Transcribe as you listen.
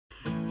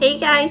Hey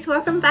guys,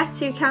 welcome back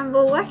to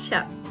Campbell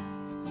Workshop.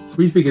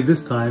 We figured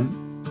this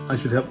time I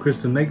should help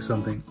Kristen make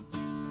something.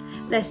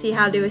 Let's see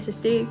how Lewis is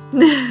doing.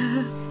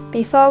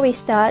 Before we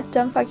start,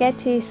 don't forget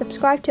to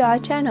subscribe to our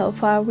channel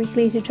for our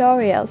weekly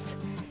tutorials.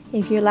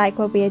 If you like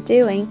what we are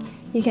doing,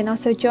 you can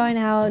also join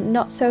our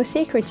not so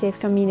secretive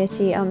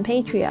community on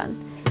Patreon.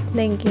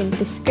 Link in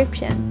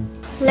description.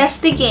 Let's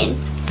begin.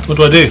 What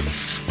do I do?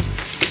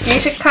 You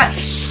need to cut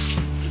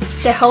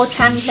the whole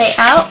template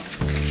out.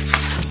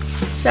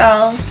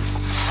 So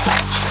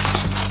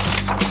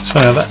It's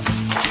fine.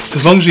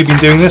 As long as you've been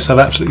doing this, I've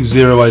absolutely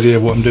zero idea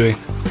of what I'm doing.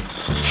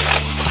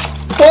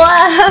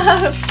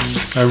 wow.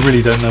 I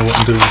really don't know what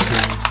I'm doing. So.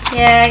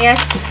 Yeah, I guess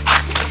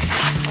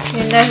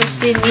you've never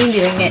seen me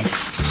doing it.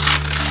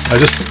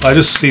 I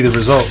just see the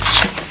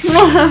results.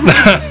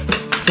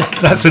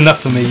 That's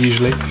enough for me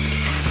usually.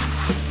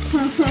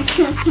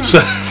 So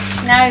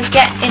now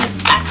get in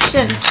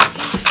action.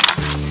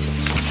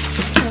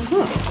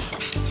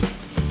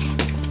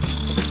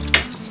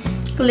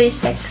 Glue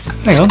sticks.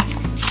 hang on.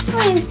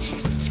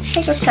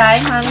 Take your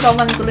time. I haven't got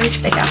one glue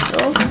stick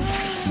after all.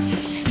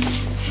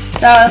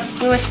 So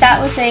we will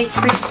start with a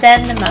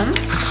chrysanthemum.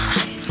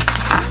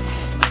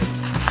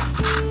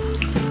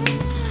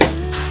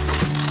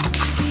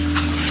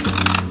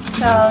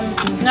 So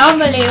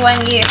normally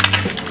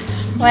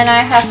when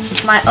I have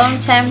my own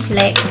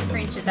template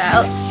printed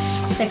out,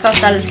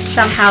 because I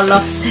somehow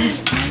lost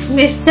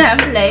this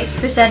template,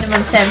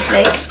 chrysanthemum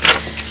template,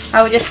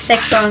 I will just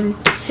stick on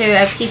to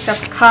a piece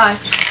of card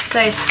so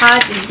it's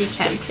hardened the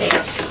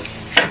template,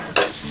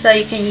 so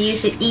you can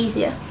use it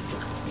easier.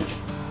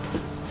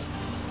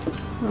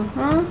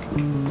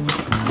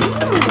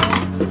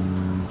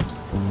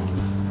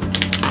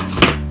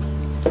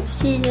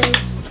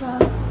 Scissors.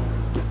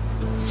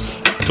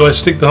 Do I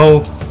stick the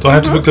whole? Do I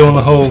have to put glue on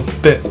the whole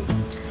bit?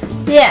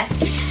 Yeah,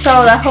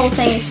 so the whole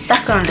thing is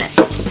stuck on it.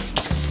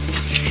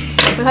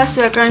 Because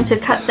we're going to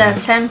cut the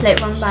template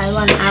one by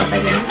one out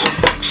again.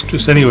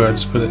 Just anywhere I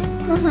just put it.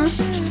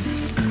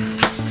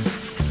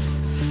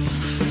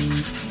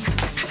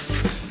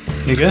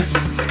 Here you go. And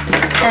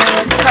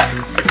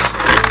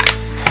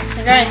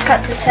we're going to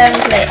cut the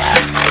template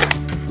out.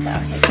 So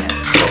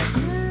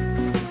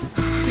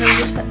here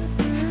we go.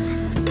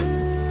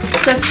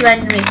 Just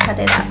randomly cut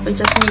it out. We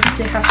just need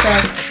to have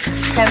the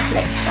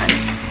template done.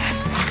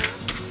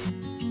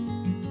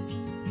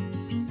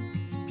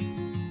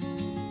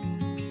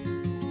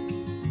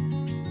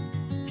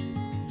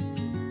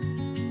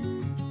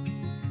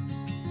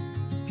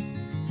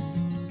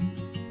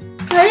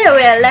 Oh yeah,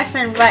 we are left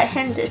and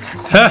right-handed,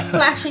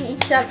 flashing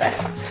each other.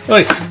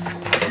 Oi.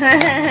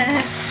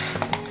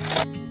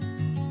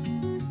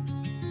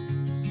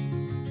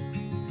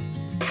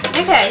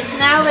 Okay,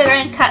 now we're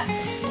going to cut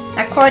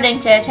according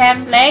to the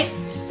template.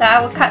 So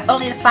I will cut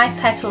only the 5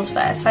 petals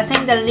first. I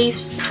think the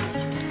leaves,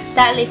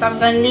 that leaf I'm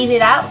going to leave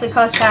it out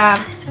because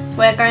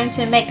we're going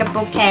to make a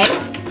bouquet.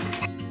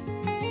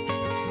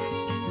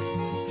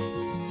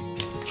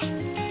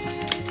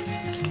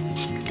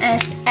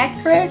 As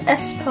accurate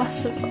as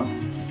possible.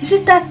 Is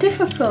it that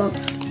difficult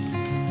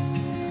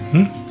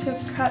to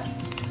cut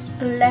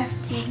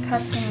lefty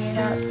cutting it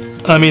out?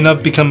 I mean,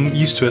 I've become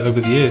used to it over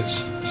the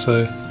years,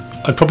 so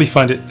I'd probably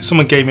find it. If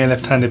someone gave me a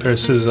left-handed pair of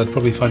scissors, I'd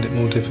probably find it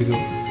more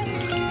difficult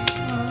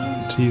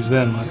to use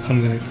them.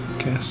 I'm going to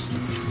guess.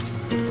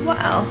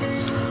 Wow.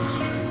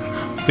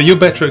 But you're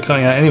better at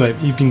cutting out anyway.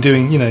 You've been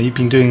doing,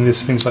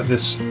 things like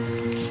this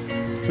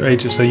for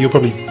ages, so you're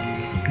probably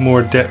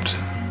more adept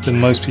than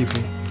most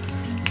people.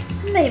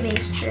 Maybe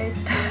it's true.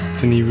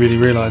 Than you really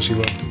realise you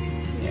were.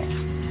 Yeah,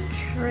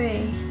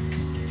 true.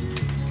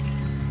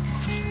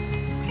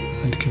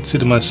 I'd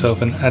consider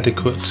myself an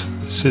adequate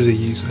scissor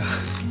user.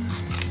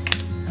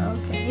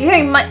 Okay, you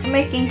can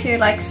make into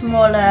like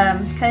smaller,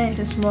 cut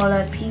into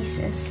smaller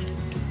pieces.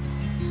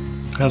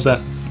 How's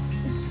that?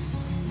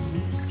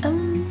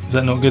 Is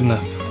that not good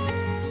enough?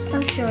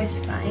 I'm sure it's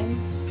fine.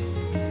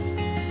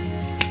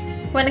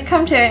 When it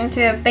comes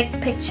into a big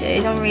picture,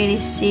 you don't really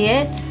see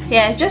it.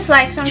 Yeah, it's just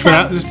like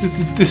sometimes.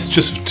 This is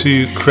just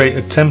to create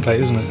a template,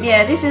 isn't it?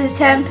 Yeah, this is a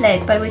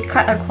template, but we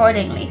cut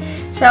accordingly.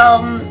 So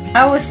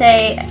I would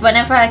say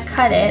whenever I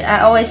cut it, I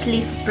always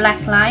leave a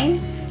black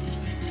line.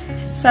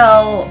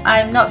 So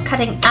I'm not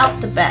cutting out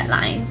the black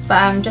line,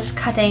 but I'm just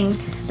cutting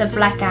the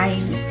black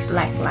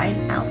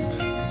line out.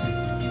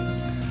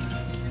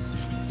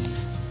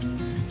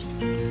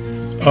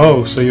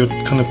 Oh, so you're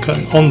kind of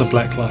cutting on the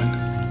black line.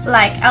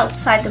 Like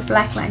outside the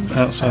black line.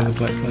 Outside the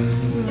black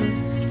line.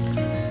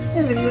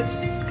 That's a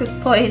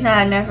good point.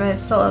 I never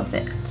thought of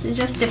it. It's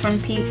just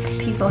different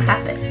people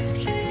habits,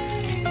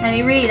 and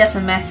it really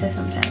doesn't matter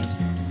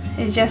sometimes.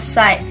 It's just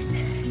like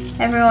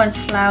everyone's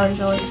flower is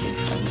always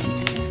different.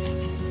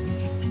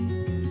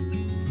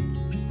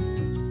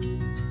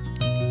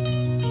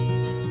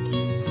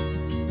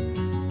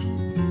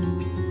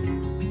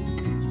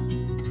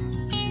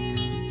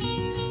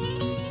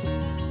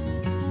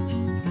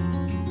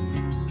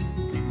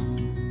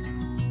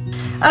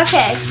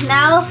 Okay,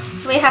 now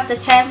we have the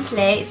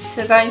templates.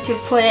 We're going to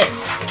put it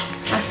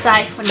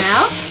aside for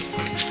now.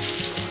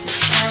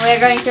 And we're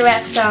going to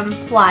wrap some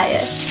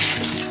wires.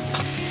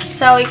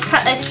 So we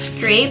cut a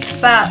strip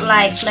about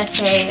like, let's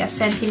say, a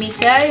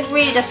centimeter. It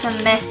really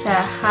doesn't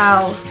matter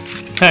how.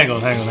 Hang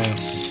on.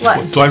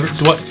 What? Do I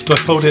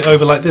fold it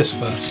over like this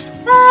first?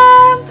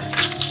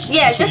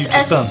 Yeah,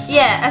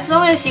 as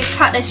long as you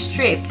cut a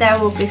strip, that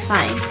will be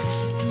fine.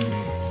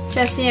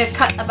 Just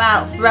cut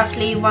about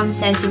roughly 1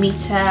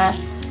 centimeter,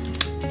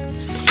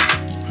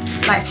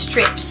 like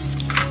strips.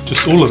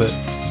 Just all of it?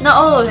 Not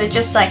all of it,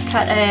 just like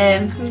cut.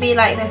 Be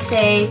like, let's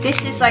say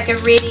this is like a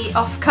really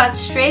off-cut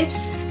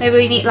strips. Maybe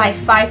we need like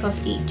 5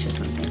 of each or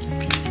something.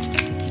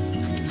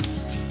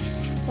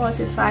 4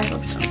 to 5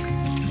 of them.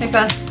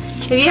 Because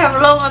if you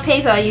have longer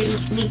paper, you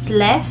need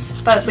less.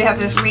 But we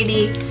have a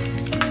really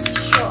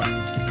short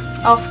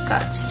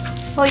off-cuts.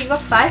 Oh, you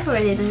got 5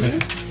 already, didn't you?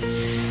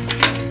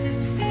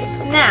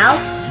 Now,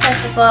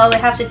 first of all, we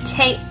have to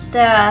tape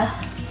the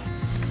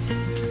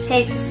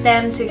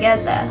stem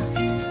together.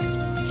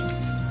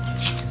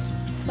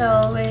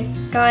 So we're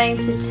going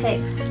to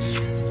tape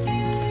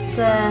you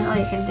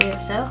can do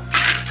yourself.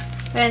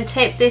 We're going to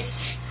tape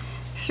these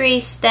 3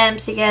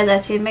 stems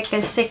together to make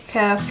a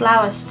thicker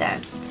flower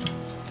stem.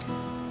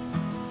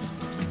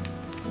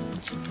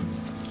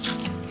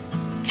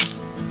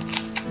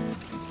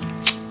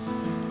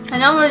 I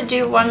normally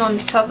do one on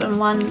the top and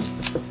one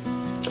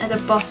at the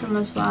bottom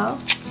as well.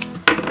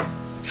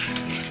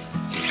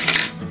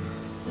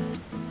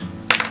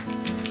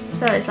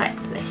 So it's like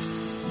this.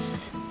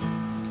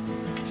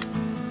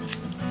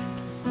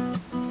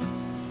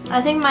 I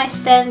think my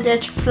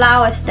standard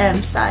flower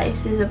stem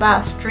size is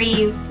about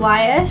 3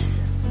 wires.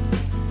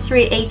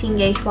 3 18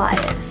 gauge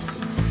wires.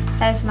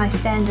 That's my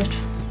standard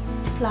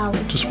flower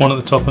stem. Just one at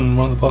the top and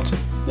one at the bottom?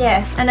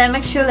 Yeah, and then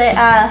make sure they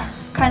are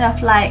kind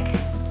of like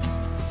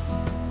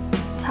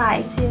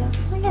tight here.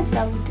 I guess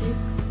that would do.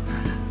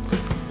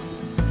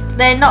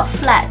 They're not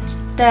flat.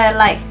 They're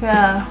like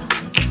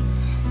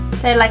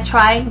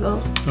triangle.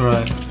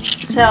 Right.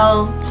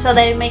 So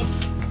they make,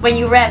 when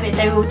you wrap it,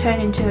 they will turn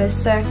into a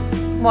circle,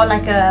 more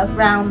like a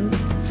round.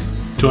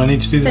 Do I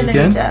need to do this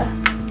cylinder.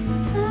 again?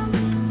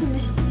 Let me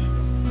see.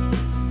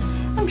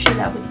 I'm sure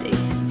that would do.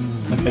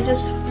 Okay. You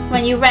just,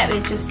 when you wrap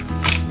it, just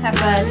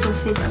have a little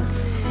fiddle.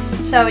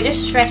 So we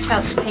just stretch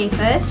out the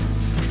papers.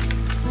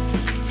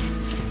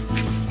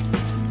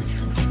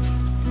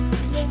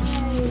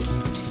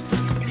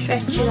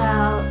 Stretch it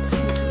out.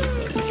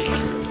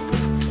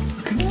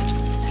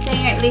 I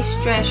think at least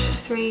stretch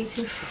 3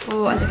 to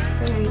 4 at the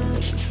very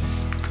least.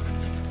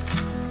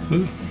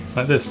 Ooh,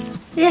 like this?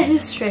 Yeah,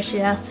 just stretch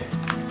it out.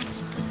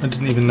 I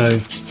didn't even know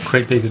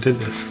crepe paper did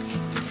this.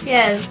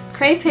 Yeah,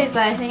 crepe paper,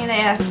 I think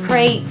they are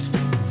crepe,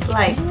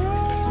 like...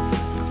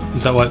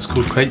 Is that why it's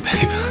called crepe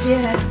paper?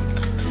 Yeah,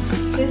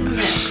 isn't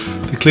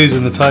it? The clue's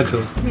in the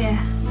title. Yeah.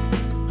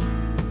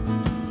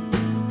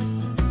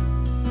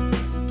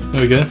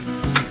 There we go.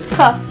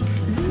 Cool.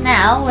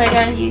 Now we're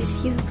going to use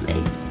Heat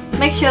Blade.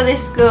 Make sure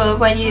this glue,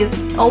 when you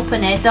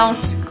open it, don't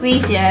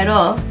squeeze it at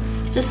all.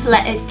 Just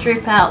let it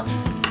drip out.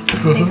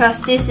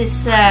 Because this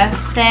is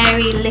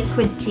very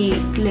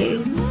liquidy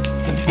glue.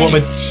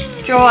 And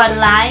draw a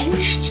line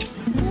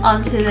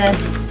onto the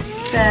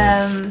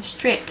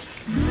strips.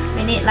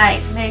 We need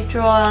maybe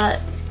draw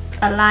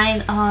a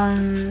line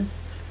on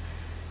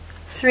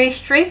 3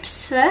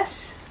 strips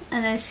first,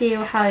 and then see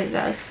how it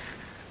goes.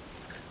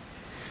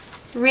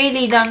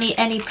 Really don't need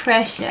any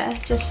pressure,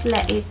 just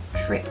let it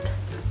drip.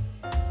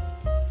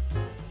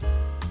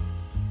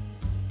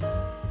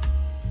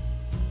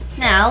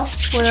 Now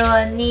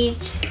we'll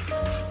need to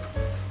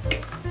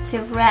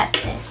wrap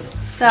this.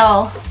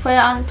 So put it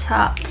on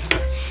top,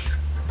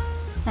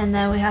 and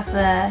then we have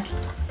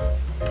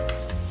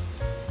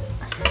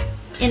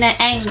in an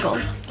angle,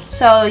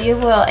 so you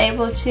will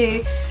able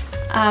to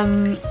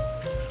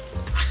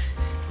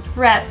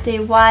wrap the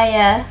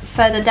wire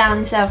further down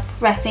instead of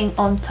wrapping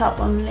on top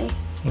only.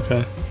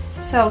 Okay.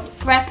 So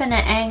wrap in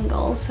an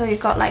angle, so you've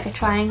got like a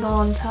triangle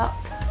on top.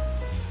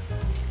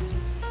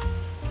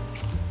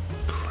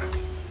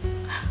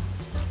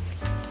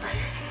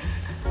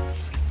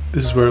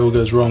 This is where it all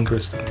goes wrong,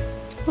 Kristen.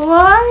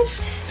 What?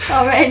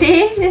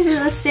 Already? This is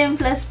the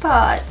simplest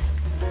part.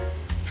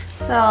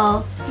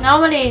 So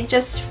normally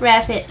just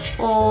wrap it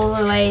all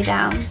the way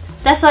down.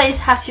 That's why it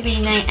has to be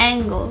in an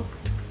angle.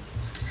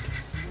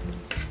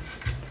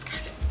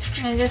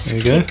 And just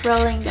keep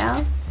rolling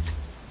down.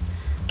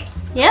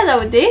 Yeah, that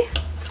would do.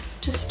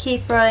 Just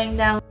keep rolling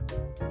down.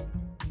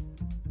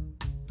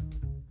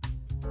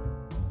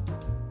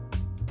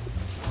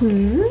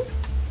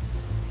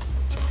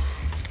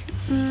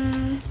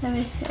 Let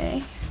me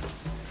see.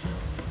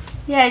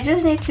 Yeah, I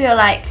just need to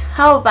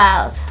how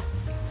about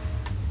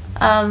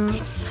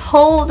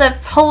hold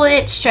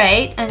it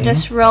straight and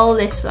just roll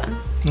this one.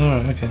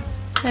 Alright, okay.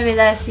 Maybe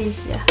that's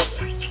easier.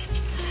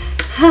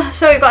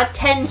 So we got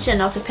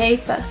tension of the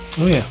paper.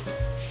 Oh yeah.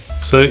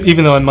 So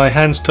even though my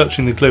hand's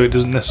touching the glue, it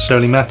doesn't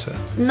necessarily matter?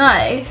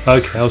 No.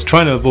 Okay, I was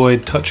trying to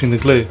avoid touching the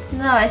glue.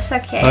 No, it's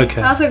okay.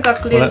 Okay. I also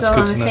got glues all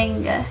on my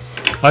fingers.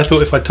 I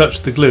thought if I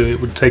touched the glue, it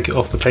would take it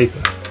off the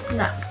paper.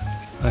 No.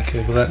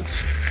 Okay, well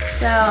that's...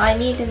 So I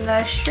need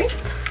another strip.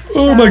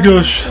 Oh my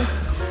gosh!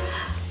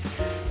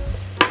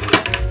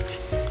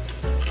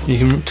 You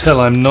can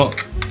tell I'm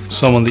not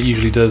someone that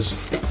usually does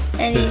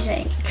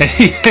Anything.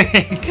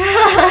 anything.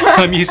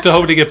 I'm used to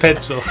holding a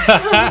pencil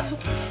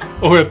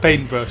or a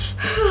paintbrush.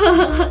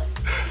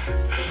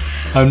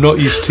 I'm not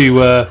used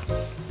to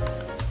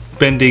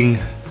bending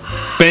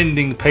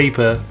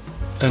paper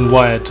and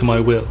wire to my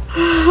will.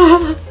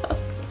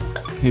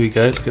 Here we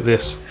go. Look at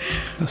this.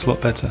 That's a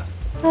lot better.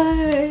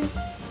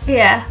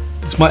 Yeah.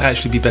 This might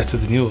actually be better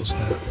than yours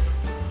now.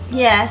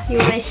 Yeah, you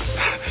wish.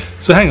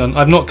 So hang on,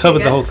 I've not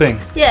covered the whole thing.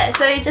 Yeah,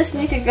 so you just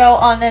need to go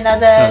on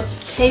another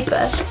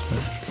paper.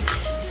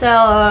 So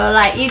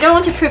like you don't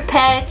want to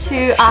prepare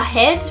to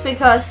ahead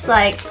because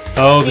like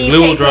the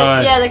glue will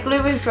dry. Yeah, the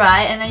glue will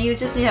dry, and then you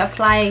just need to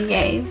apply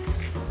again.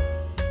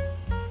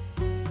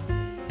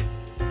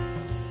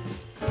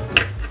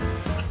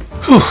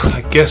 Whew,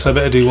 I guess I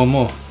better do one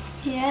more.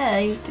 Yeah,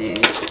 you do.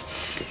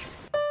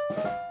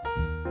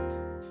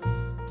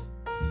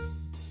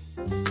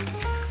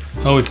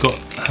 Oh, we've got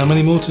how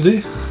many more to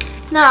do?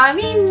 No, I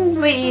mean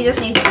we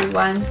just need to do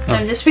one.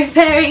 I'm just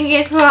preparing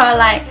it for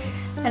like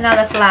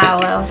another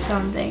flower or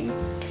something.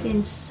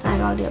 Since I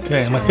got it.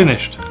 Okay, am I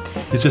finished?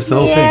 Is this the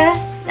whole thing?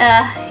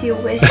 Yeah, you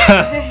wish.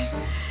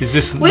 Is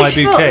this my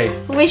bouquet?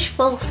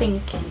 Wishful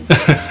thinking.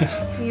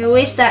 You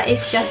wish that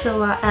it's just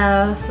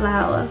a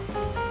flower.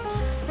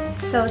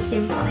 So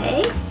simple,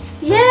 hey?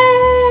 Yay!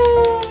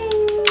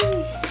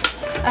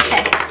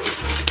 Okay,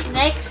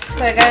 next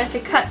we're going to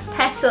cut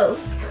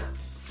petals.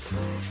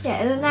 Yeah,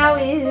 and now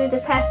we need to do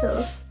the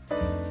petals.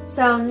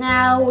 So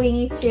now we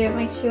need to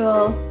make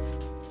sure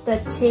the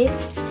tip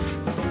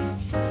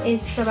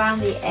is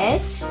around the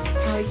edge,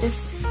 and we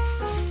just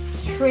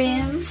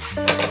trim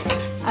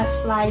a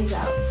slice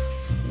out.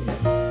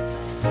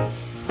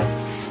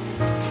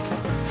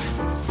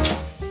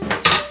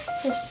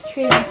 Just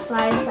trim a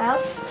slice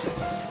out.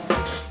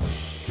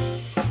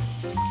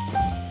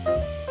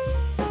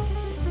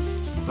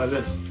 Like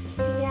this?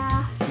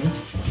 Yeah. Yeah.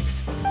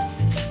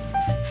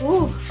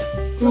 Ooh,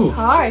 Ooh,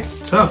 hard.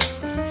 tough.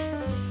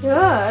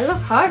 Yeah, it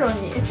looks hard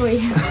on you for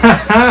you.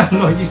 I'm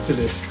not used to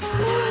this.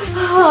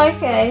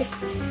 Okay.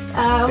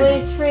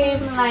 We trim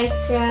like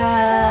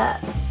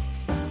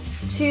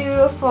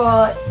 2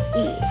 for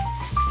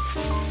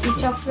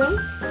each of them.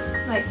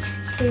 Like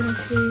trim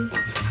 2.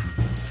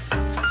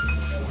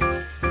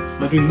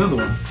 Am I doing another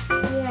one?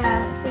 Yeah,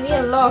 we need a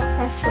lot of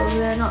petals.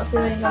 We're not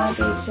doing gonna be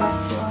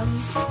just one.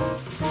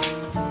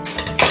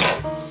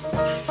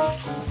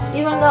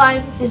 Even though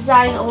I've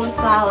designed all the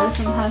flowers,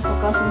 sometimes I've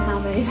forgotten how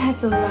many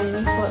petals I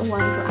need for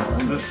one flower.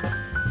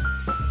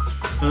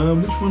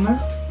 Which one now?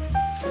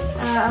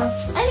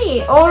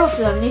 All of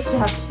them need to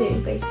have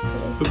 2 basically.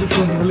 But which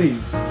ones are the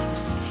leaves?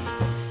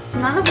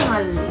 None of them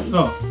are leaves.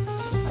 Oh.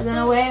 I don't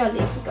know where your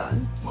leaves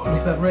gone. What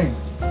is that rain?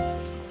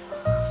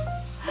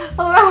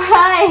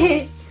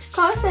 Alright!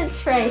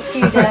 Concentrate,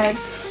 student.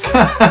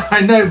 I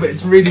know, but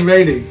it's really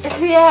raining.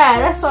 Yeah,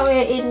 that's why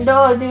we're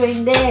indoor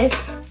doing this.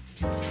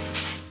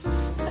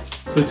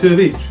 So 2 of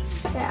each?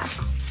 Yeah.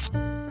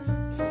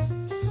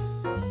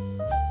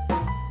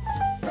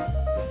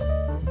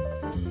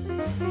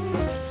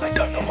 I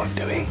don't know what I'm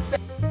doing.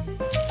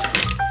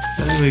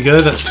 There we go,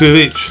 that's 2 of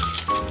each.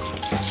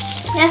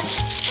 Yeah.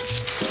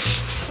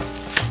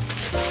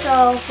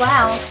 So,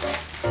 wow.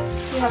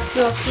 You have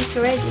 2 of each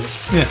already.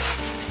 Yeah.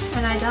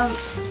 And I don't.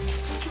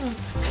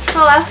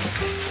 Oh well.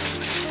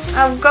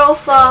 I'll go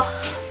for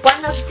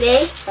 1 of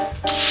this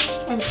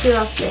and 2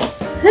 of this.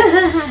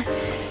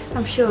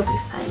 I'm sure it'll be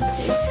fine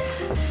too.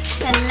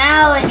 And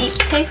now I need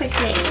paper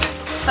clips.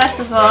 First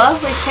of all,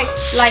 we take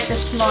like the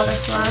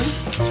smallest one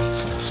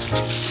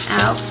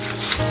out.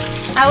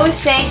 I would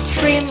say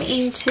trim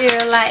into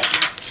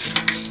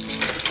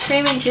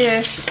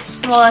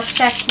smaller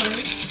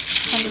sections.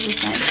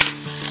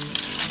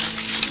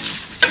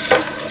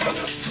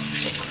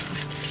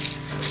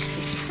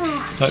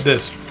 100%. Like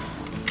this?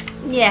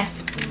 Yeah.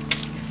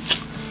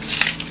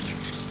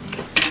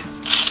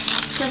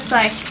 Just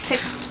like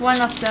pick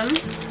one of them,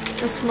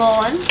 the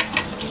small one.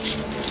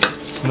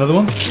 Another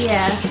one?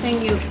 Yeah, I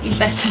think you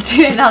better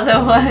do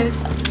another one.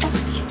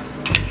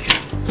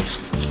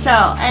 So,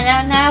 and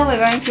then now we're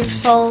going to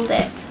fold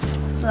it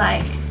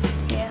like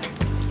here.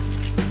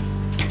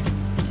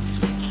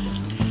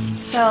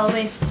 So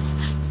we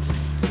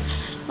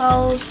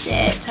fold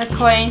it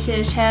according to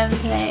the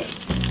template.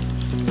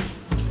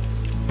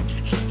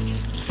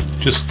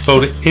 Just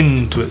fold it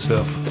into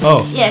itself.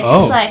 Oh. Yeah,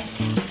 just like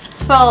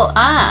fold.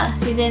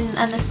 You didn't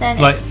understand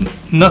it. Like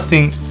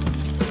nothing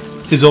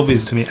is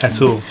obvious to me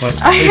at all. Like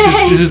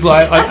this is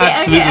like I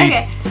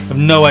absolutely have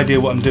no idea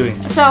what I'm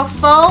doing. So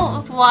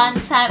fold one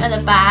time at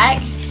the back.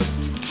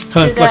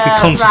 Kind of like a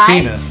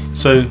concertina. Right.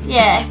 So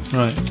yeah.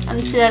 Right. And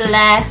to the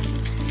left,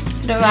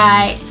 the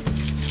right,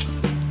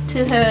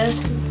 to the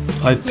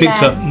I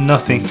picked up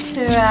nothing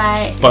to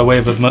right by way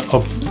of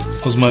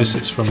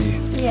osmosis from you.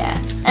 Yeah.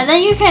 And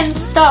then you can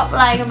stop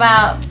like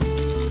about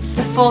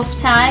the 4th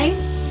time.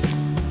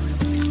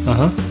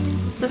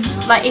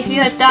 like if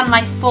you had done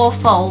like 4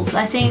 folds,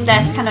 I think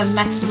that's kind of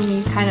maximum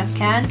you kind of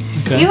can.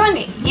 Okay. Even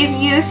if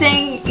you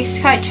think it's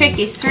quite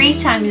tricky, 3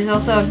 times is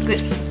also a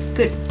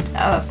good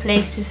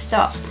place to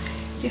stop.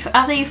 If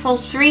after you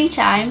fold 3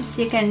 times,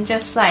 you can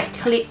just like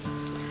clip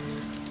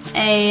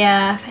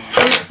a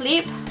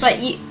clip, but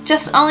you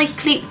just only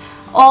clip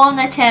on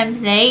the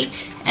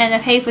template and the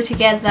paper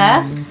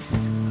together.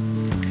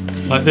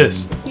 Like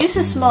this? Use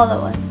a smaller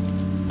one.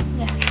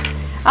 Yeah.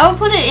 I will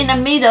put it in the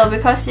middle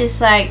because it's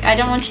like I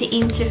don't want to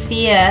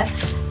interfere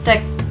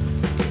the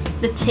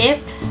tip,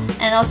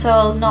 and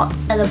also not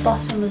at the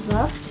bottom as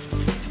well.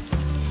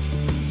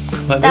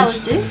 Like That this?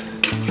 would do.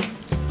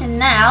 And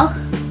now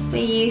we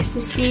use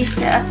the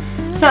scissor.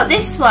 So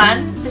this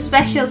one, the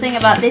special thing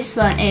about this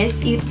one is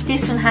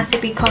this one has to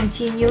be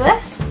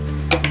continuous.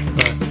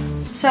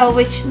 Right. So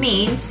which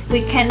means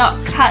we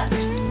cannot cut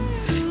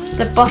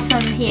the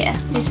bottom here,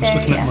 this Just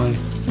looking area. at my...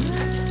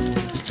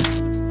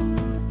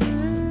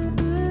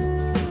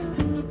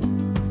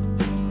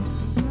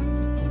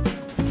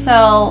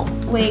 So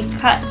we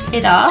cut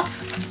it off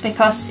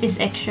because it's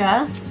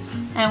extra,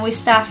 and we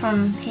start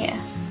from here.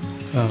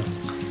 Oh.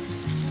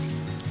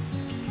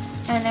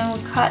 And then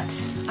we cut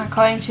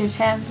according to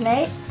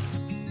template.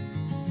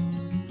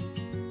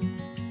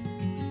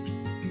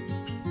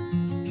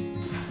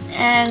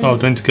 And Oh,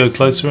 going to go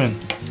closer in.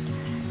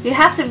 you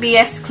have to be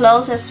as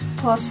close as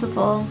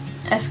possible,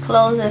 as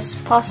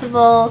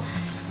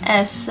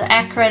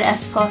accurate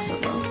as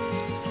possible.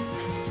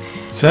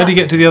 So how do you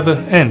get to the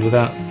other end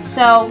without...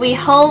 So we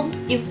hold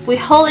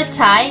it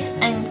tight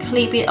and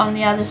clip it on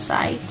the other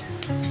side.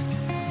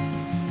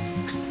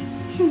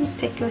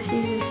 Take your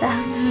scissors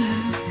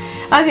down.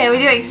 Okay, we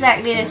do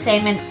exactly the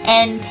same and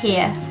end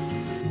here.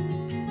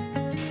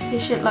 It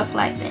should look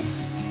like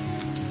this.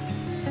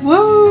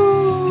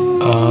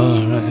 Woo!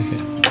 Oh, right, okay.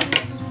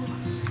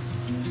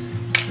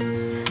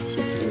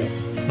 Just do this.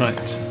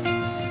 Right.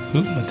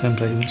 Oop, my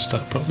template isn't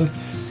stuck properly.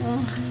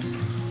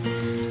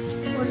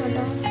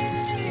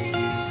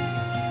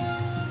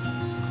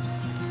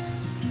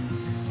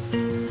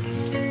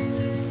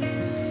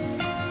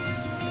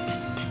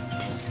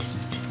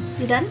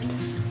 You done?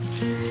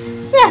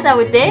 Yeah, that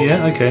would do.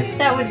 Yeah, okay.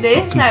 That would do.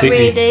 That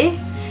really do.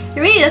 It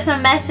really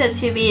doesn't matter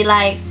to be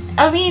like,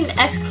 I mean,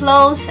 as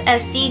close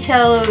as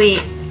detail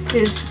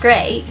is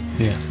great.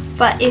 Yeah.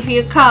 But if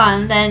you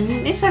can't, then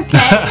it's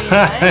okay. You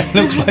know? It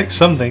looks like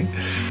something.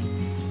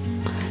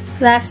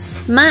 That's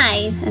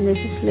mine, and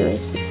this is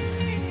Lewis's.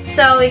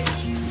 So we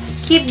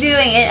keep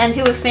doing it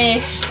until we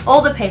finish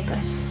all the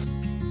papers.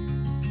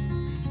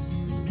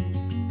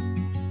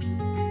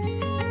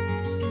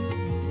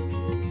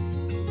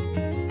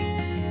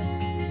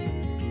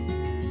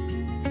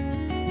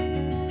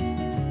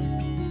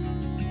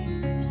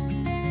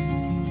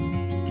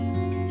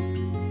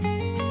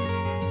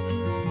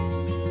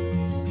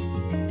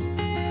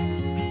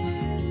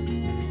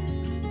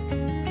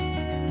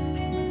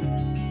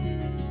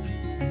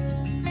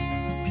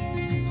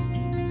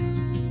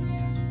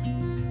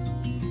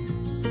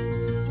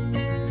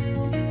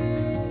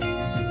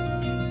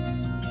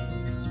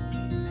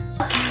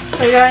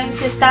 We're going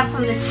to start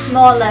from the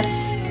smallest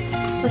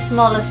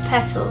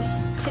petals.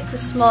 Take the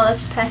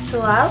smallest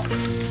petal out,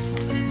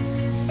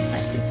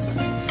 like this one.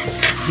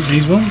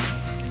 These ones?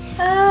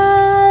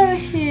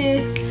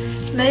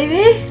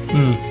 Maybe?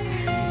 Hmm.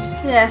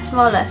 Yeah,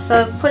 smallest.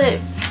 So put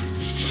it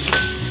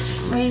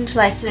arrange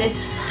like this.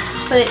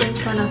 Put it in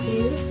front of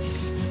you.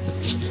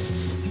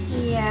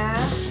 Yeah.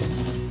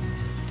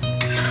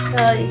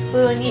 So we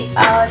will need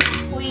our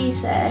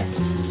tweezers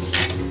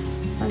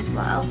as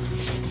well.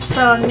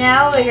 So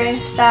now we're going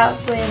to start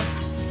with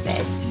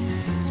this.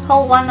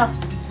 Hold one of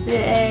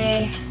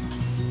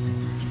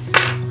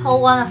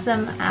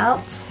them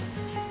out.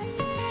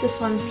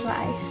 Just one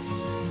slice.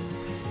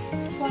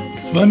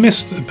 Well, I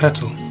missed a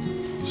petal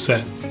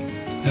set.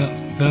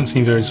 They don't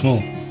seem very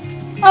small.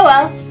 Oh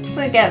well,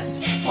 we'll get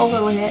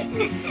over with it.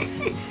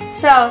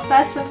 So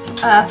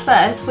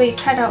first we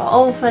kind of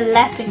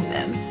overlapping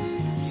them.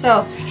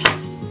 So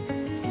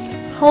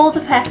hold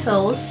the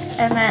petals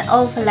and then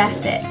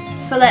overlap it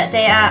so that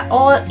they are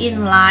all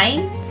in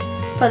line,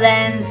 but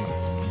then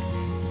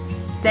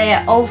they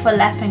are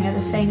overlapping at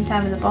the same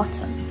time at the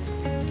bottom.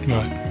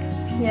 Right.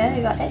 Yeah,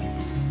 you got it?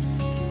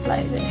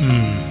 Like this.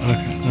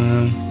 Okay.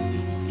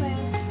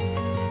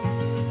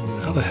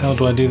 How the hell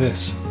do I do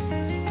this?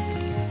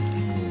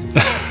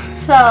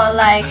 So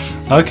like...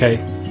 Okay.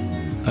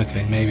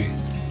 Okay, maybe.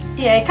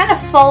 Yeah, kind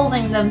of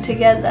folding them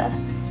together.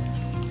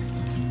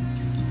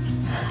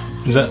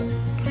 Is that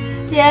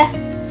Yeah.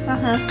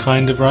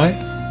 kind of right?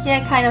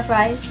 Yeah, kind of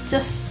right.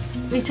 Just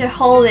need to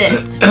hold it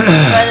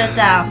further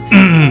down.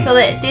 So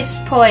that at this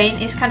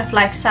point is kind of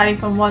like starting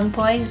from one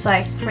point, it's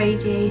like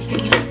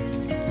radiating.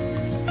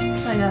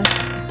 Oh my god.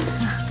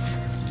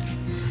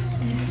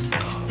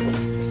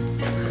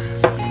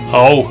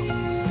 Oh!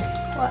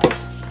 What?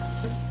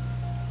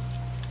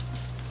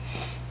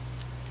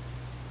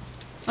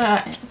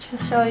 Alright, to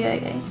show you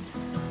again.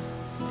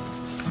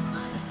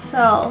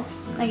 So,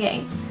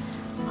 again,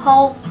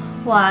 hold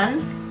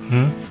one,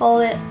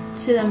 fold it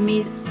to the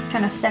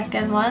kind of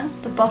second one.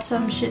 The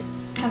bottom should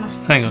kind of...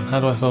 Hang on, how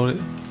do I fold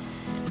it?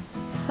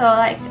 So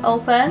like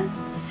open,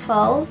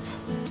 fold.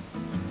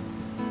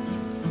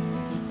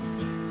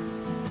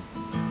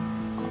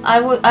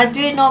 I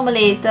do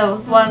normally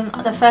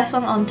the first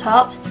one on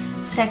top,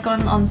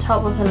 second on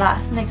top of the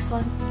next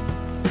one.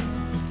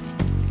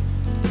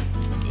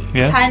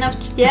 Yeah. Kind of,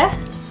 yeah.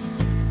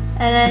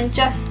 And then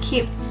just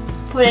keep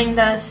putting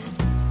the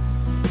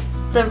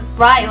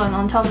right one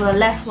on top of the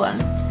left one.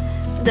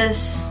 The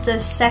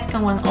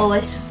second one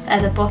always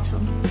at the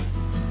bottom.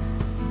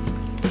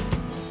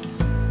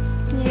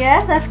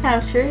 Yeah, that's kind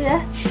of true,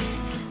 yeah.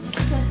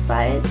 That's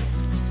right.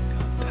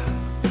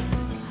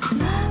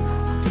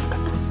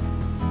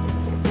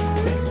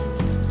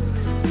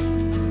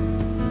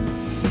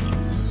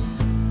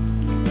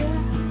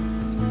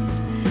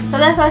 So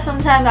that's why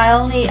sometimes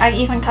I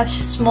even cut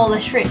smaller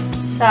strips.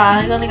 So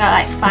I only got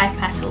like 5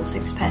 petals,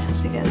 6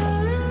 petals together,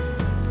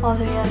 all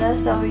together,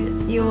 so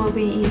you will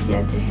be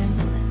easier to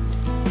handle it.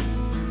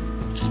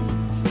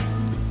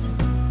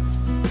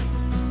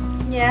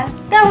 Yeah,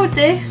 that would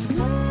do.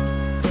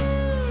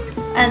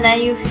 And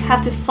then you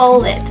have to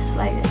fold it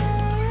like this.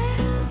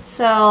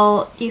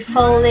 So you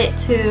fold it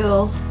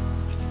to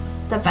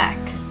the back.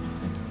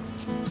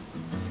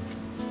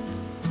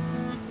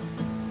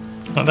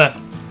 Like that?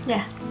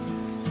 Yeah.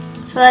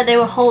 So that they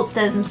will hold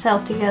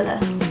themselves together.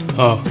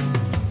 Oh.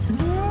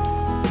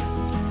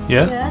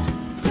 Yeah?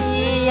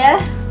 Yeah.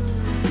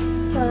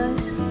 So,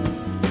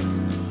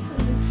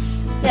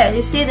 yeah,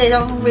 you see they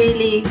don't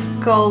really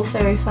go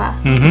very far.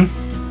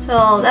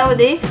 So that would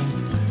do.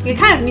 You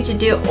kind of need to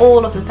do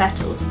all of the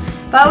petals.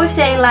 But I would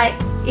say like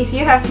if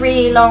you have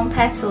really long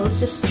petals,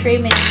 just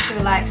trim it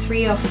to like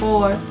 3 or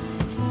 4.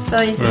 So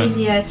it's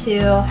easier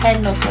to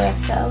handle for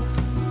yourself.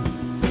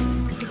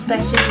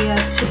 Especially if you're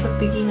a super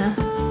beginner.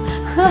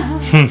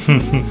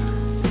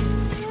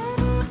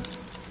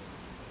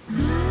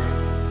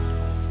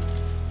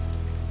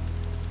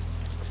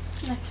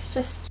 Let's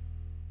just...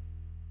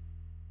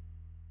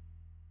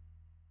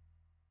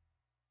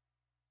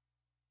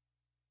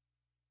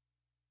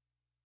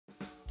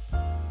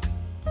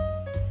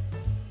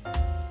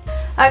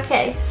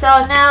 Okay,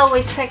 so now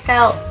we take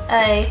out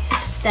a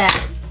stem.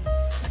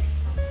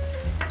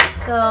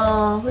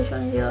 So, which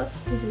one is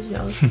yours? This is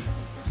yours.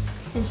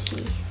 Let's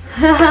see.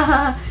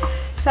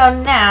 So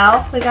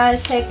now we're going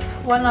to take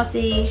one of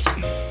the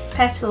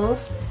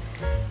petals.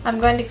 I'm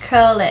going to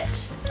curl it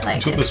like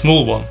You took this. the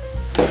small one?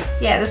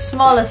 Yeah, the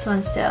smallest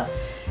one still.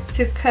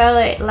 To curl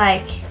it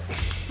like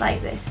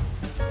this.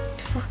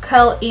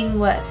 Curl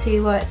inwards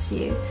towards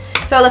you.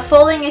 So the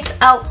folding is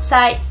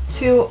outside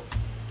to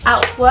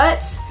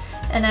outwards,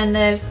 and then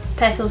the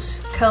petals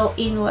curl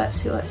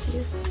inwards towards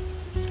you.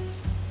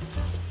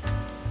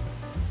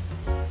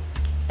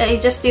 You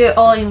just do it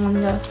all in one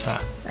go.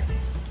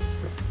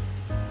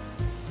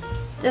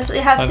 Just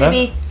you have to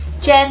be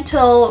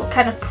gentle,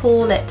 kind of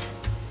pull it.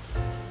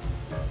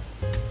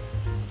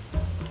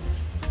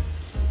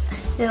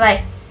 It's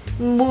like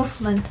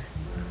movement.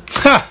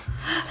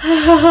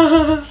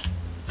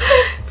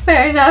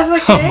 Fair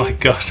enough, okay. Oh my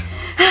god.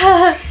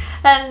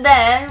 And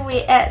then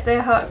we add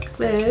the hot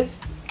glue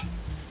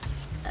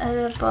at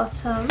the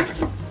bottom.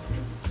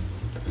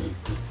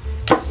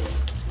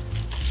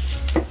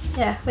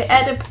 Yeah, we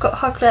add the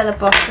hot glue at the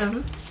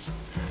bottom.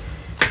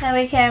 And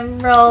we can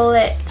roll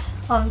it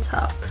on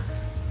top.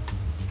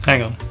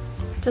 Hang on.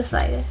 Just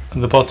like this.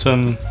 At the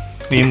bottom,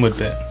 the inward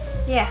bit?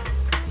 Yeah,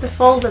 the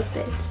folded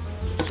bit.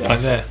 Yeah.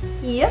 Like there?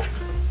 Yep.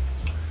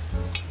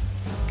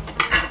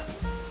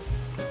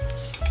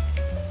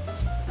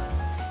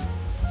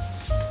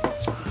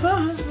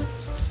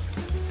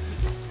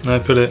 No,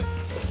 put it.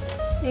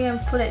 You can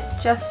put it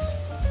just...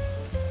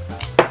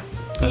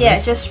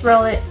 Yeah, just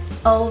roll it.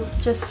 Oh,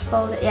 just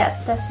fold it.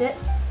 Yeah, that's it.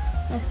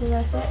 That's it,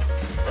 that's it.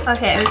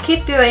 Okay, we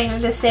keep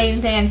doing the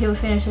same thing until we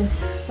finish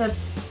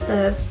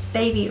the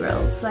baby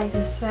rolls, like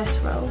the first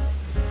roll.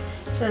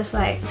 Just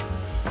like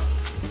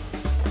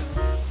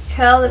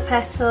curl the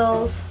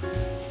petals.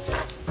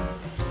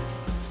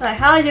 Like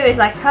how I do is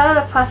like curl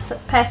the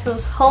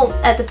petals, hold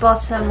at the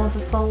bottom of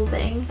the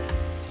folding,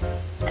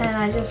 and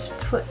I just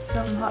put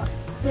some hot.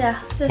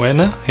 Yeah. Just, where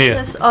now? Here?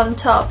 Just on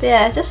top.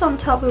 Yeah, just on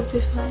top would be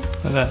fine.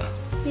 Like that?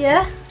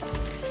 Yeah.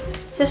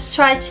 Just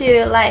try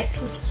to like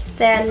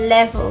their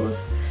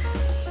levels.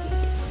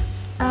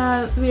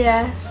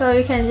 Yeah, so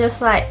you can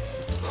just like,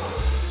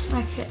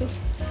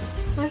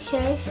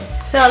 okay.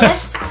 So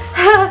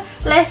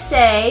let's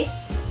say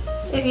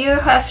if you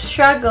have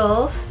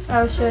struggles,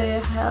 I'll show you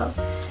how.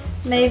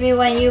 Maybe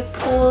when you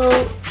pull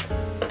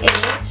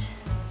it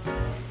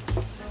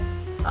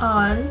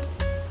on,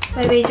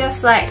 maybe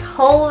just like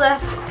hold the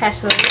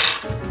petals.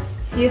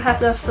 You have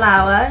the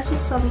flower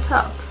just on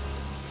top.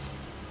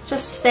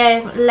 Just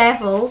stay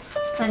leveled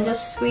and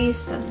just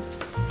squeeze them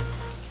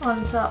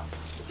on top,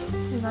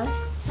 you know.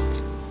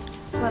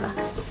 Voila.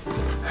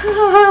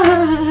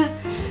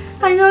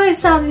 I know it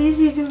sounds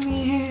easy to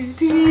me.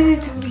 Too easy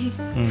to me.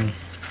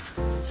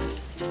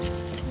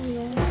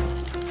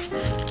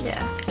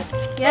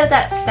 Yeah,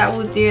 that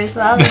would do as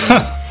well.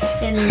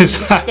 in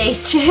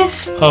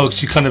stages. Oh,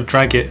 'cause you kind of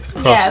drag it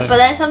across. Yeah, but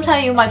then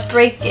sometimes you might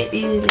break it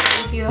easily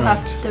if you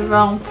have the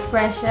wrong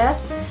pressure.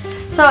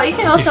 So you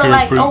can also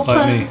like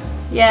open, like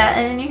yeah,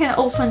 and then you can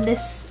open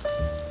this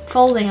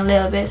folding a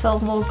little bit so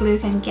more glue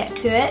can get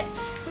to it,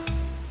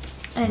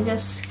 and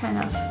just kind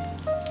of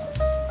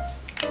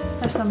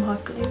have some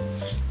hot glue.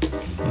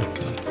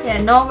 Okay.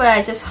 Yeah, normally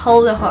I just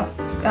hold the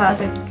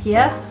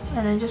here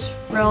and then just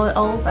roll it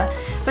over.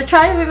 But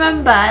try to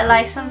remember,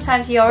 like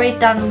sometimes you already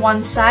done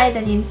one side,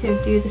 then you need to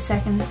do the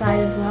second side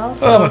as well.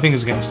 So oh, my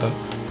fingers are getting stuck.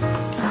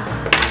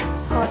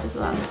 it's hot as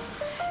well.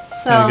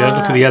 So there we go.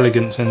 Look at the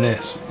elegance in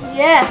this.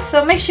 yeah,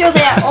 so make sure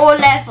they are all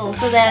level,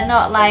 so they're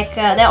not like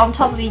they're on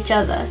top of each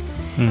other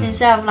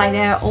instead of like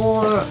they're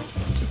all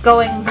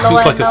going lower. It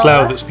looks like and a flower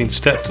lower. that's been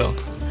stepped on.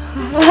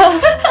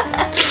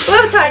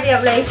 We'll tidy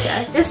up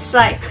later. Just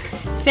like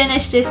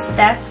finish this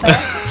step first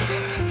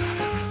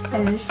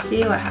and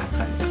see what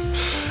happens.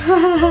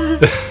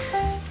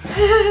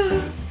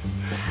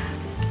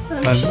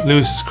 And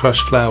Lewis's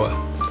crushed flower.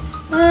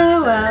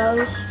 Oh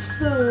well,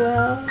 so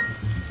well.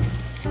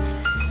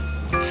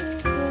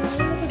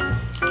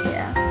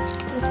 Yeah,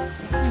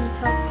 just on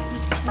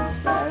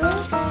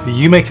top. So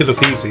you make it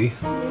look easy,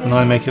 and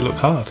I make it look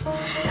hard.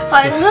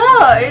 I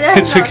know, that's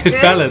It's a not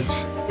good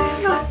balance.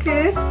 It's not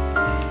good.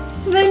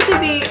 It's meant to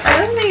be,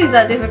 I don't think it's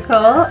that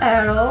difficult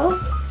at all.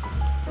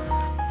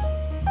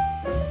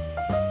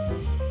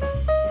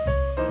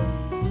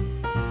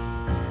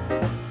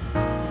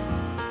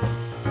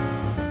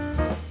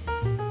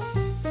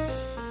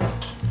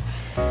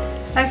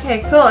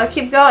 Okay, cool, I'll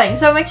keep going.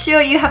 So make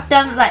sure you have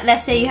done, like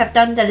let's say you have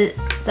done the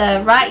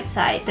right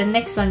side, the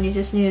next one you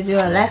just need to do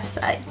a left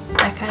side,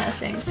 that kind of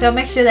thing. So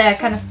make sure they are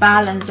kind of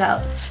balanced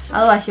out,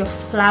 otherwise your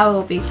flower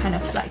will be kind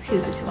of like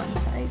tilted to one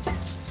side.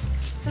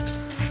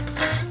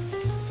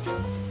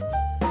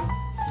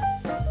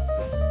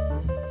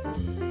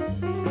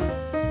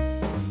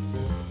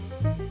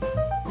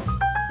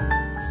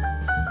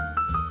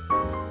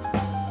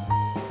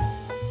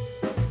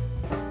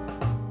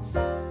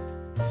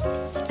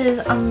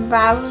 It's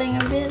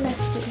unraveling a bit, let's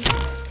see.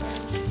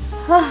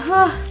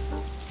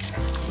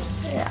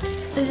 Yeah,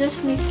 it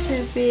just needs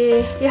to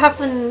be, you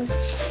haven't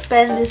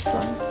bent this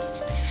one.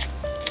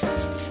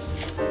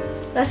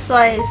 That's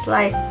why it's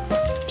like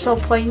so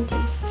pointy.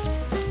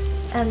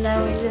 And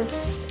then we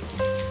just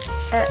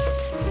add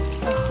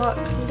the hot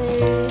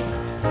glue.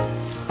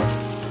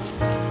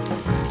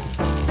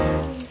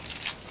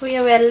 We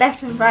are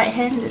left and right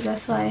handed,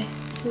 that's why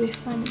it'll be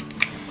funny.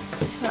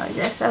 So I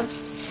just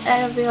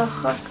add a bit of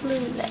hot glue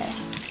there.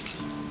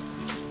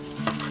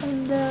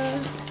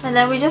 And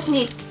then we just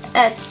need to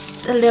add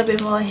a little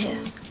bit more here.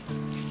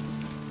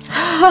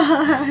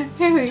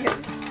 Here we go.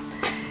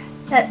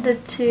 Add the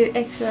 2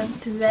 extra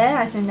to there,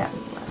 I think that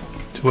will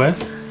work. To where?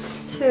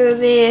 To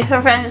the,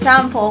 so for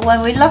example,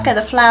 when we look at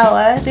the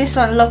flower, this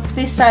side look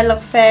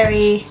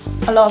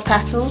a lot of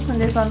petals, and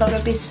this one look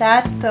a bit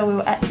sad, so we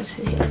will add this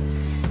here.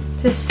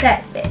 To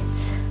set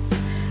bits.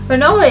 But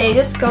normally you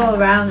just go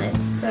around it,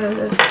 so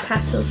the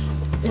petals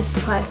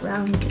is quite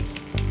rounded.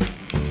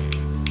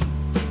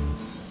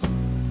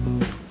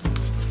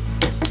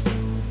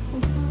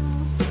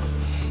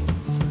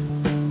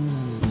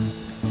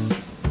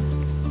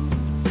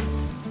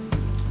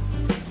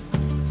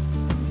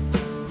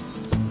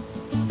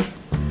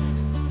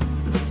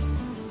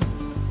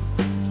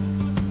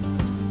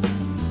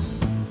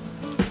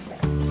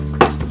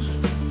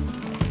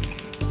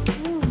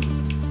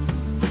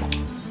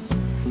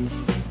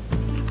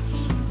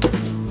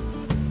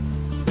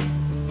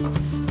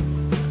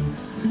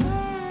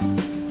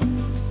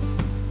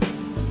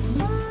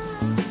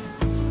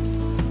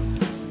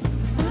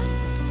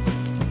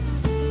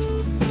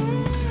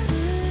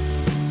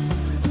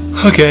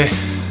 Okay.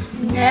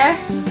 Yeah?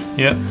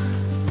 Yep.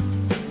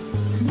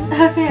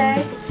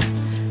 Okay.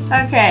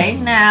 Okay,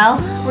 now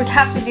we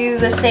have to do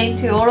the same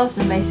to all of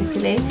them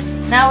basically.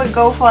 Now we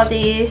go for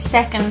the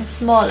second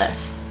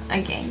smallest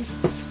again.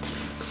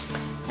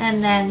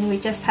 And then we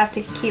just have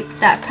to keep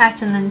that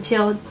pattern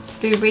until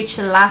we reach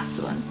the last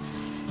one.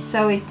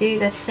 So we do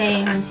the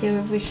same until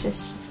we reach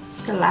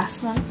the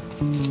last one.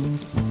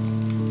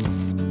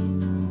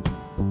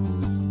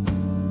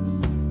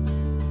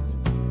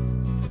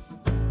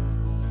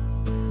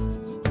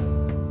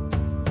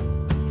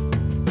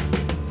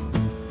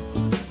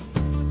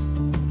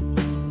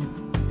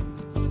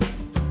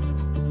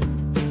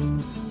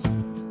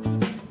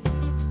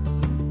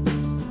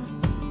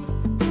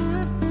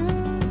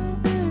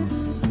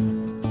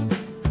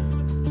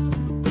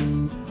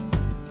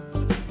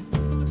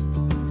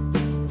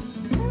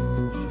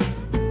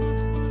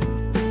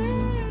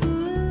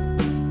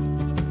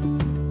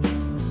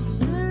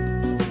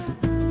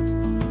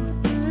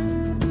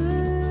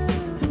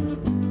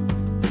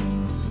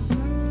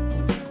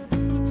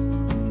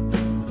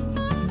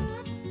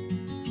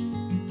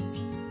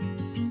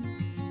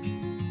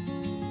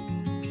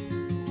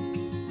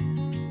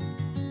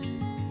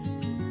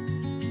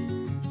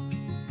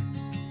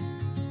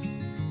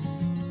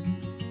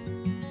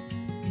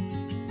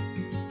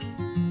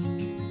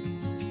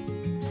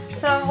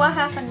 So what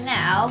happened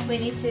now, we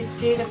need to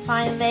do the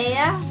final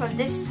layer, but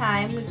this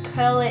time we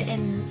curl it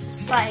in a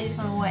slightly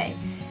different way.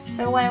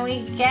 So when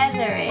we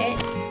gather it,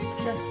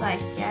 just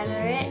like gather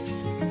it.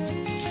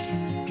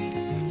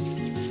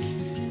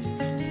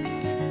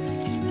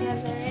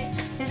 Gather it.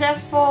 Instead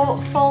of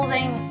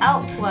folding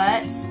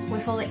outwards, we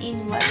fold it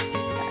inwards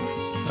this time.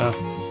 Oh.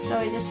 So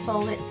we just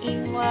fold it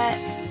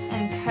inwards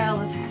and curl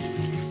the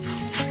petals.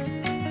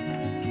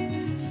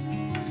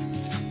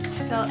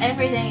 So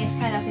everything is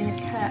kind of in a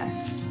curve.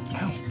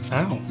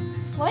 Ow.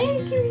 Why do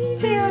you keep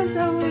eating on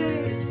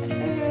something?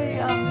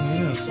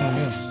 Yes,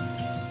 yes.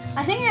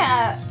 I think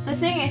the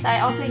thing is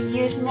I also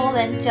use more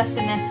than just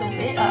a metal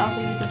bit. I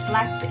also use a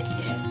black bit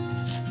here.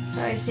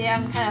 So you see,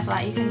 I'm kind of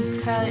like, you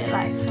can curl it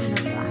like from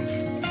the black.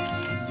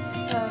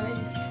 So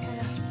it's kind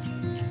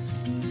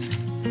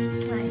of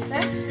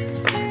nicer.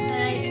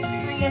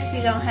 And I guess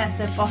you don't have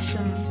the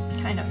bottom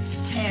kind of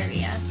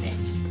area,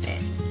 this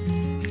bit.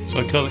 So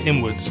I curl it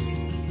inwards.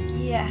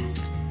 Yeah,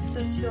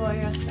 just show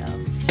yourself.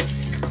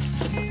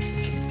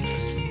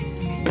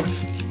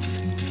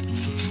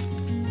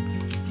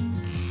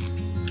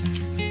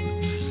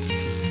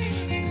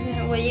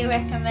 Would you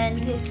recommend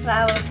this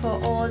flower for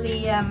all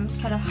the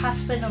kind of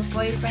husband or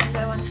boyfriend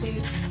that want to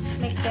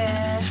make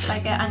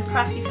like an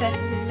uncrafty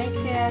person to make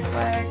it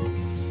work?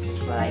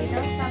 Well, you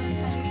know, family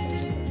kind of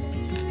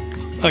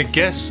thing? I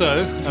guess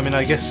so. I mean,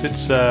 I guess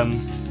it's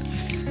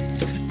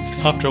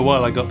after a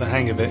while I got the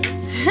hang of it,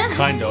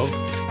 kind of.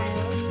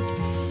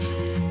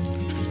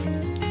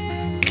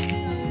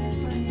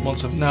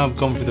 Once now I've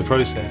gone through the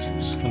process,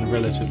 it's kind of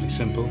relatively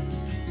simple.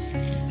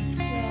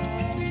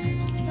 Yeah,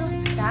 it's not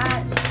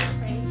that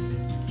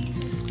crazy.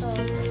 Just go.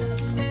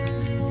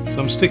 So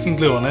I'm sticking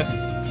glue on it.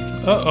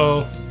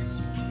 Uh-oh.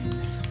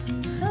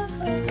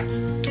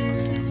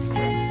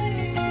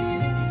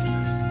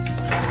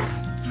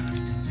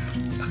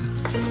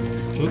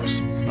 Oops.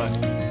 Right.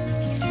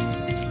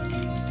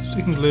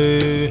 Sticking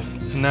glue,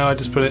 and now I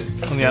just put it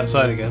on the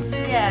outside again.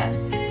 Yeah,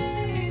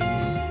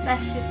 that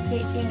should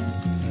fit in.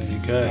 There you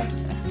go. Better.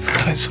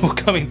 It's all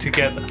coming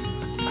together.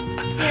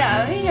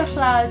 Yeah, I mean your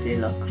flowers do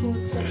look cool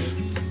too.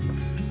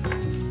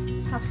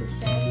 Have to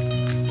say.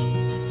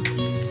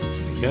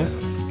 There you go.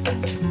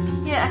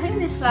 Yeah, I think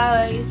this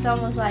flower is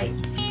almost like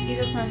it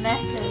doesn't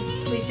matter.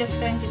 We're just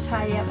going to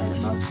tidy up at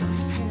the bottom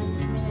in a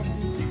minute.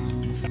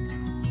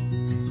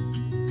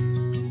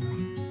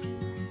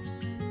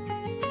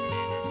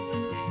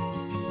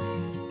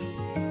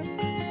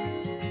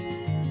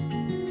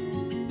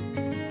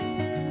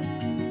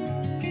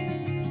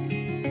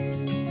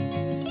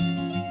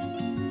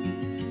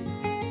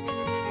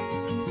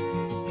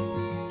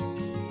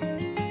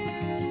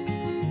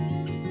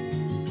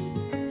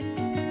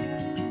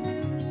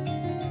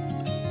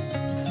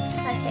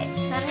 Okay,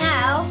 so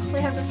now we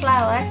have the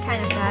flower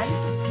kind of done.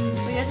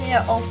 We just need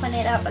to open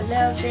it up a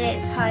little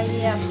bit,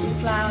 tidy up the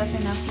flowers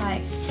enough,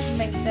 like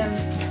make them,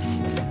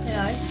 you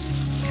know,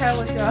 curl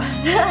with your,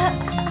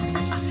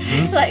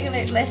 like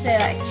let's say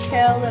like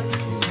curl them,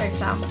 for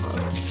example.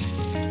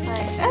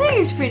 Like, I think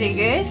it's pretty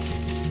good.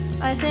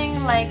 I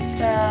think like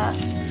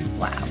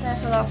wow,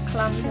 there's a lot of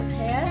clumps of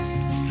hair.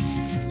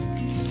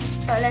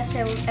 So let's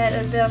say we add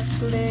a bit of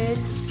glue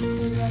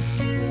here,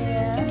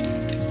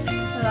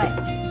 so like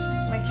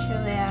make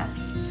sure they are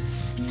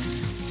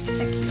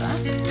secure.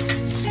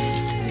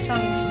 And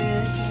some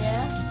glue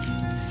here.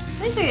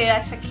 Basically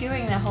like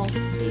securing the whole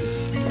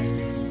piece.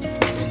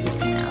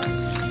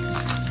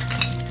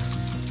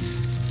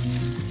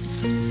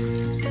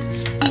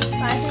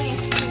 I think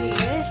it's pretty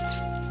good.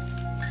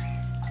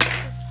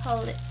 Just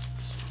hold it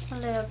a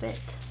little bit.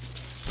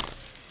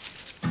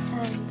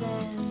 And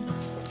then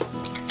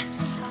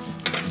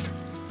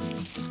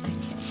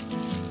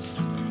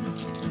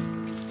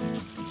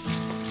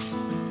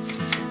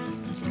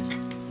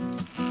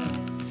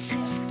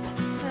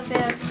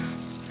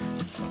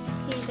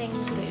heating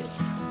glue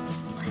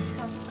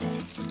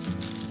somewhere.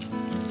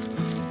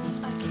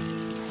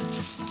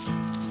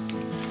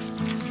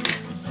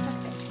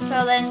 Okay. So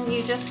then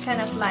you just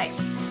kind of like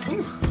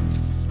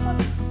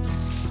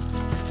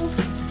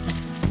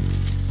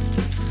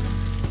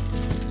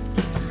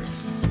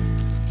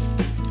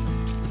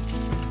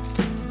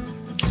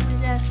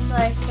just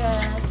like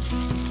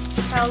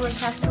curl the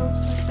tassels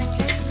with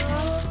fingers,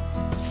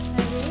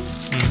 maybe.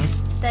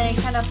 Then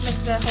you kind of make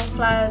the whole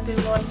flower do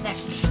more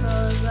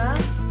natural.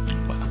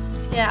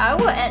 Yeah, I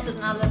will add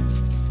another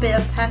bit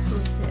of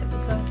tassels here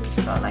because it's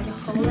got like a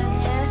hole in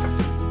there.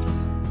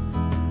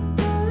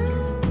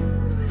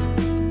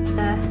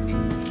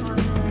 On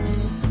the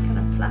kind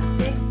of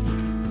plastic.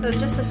 So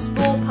just a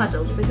small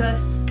puddle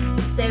because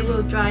they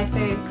will dry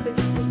very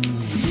quickly.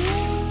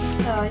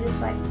 So I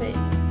just like put it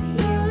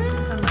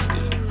here somewhere.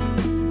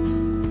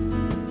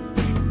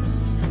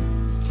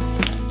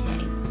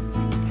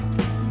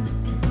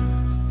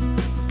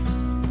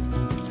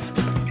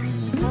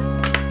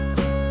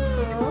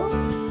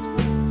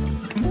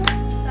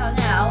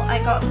 I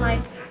got my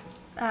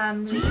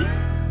leaf,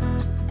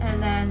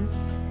 and then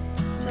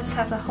just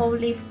have the whole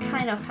leaf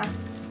kind of have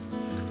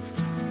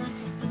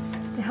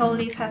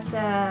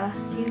the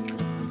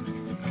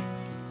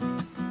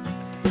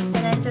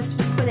then just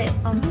put it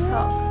on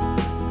top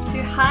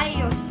to hide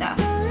your stuff,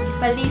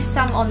 but leave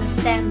some on the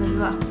stem as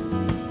well.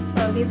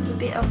 So leave a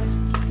bit of a.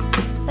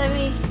 Let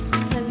me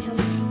help you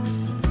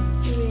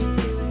do it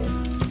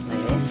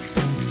like this.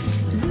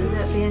 Would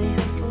that be any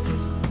helpful?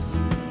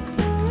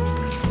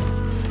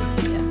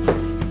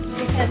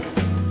 Yeah.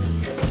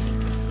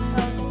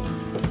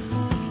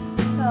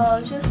 So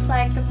just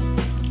like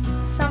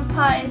some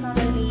part is on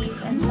the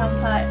leaf and some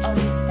part on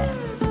the stem.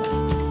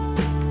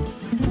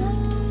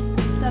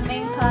 The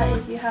main part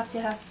is you have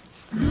to have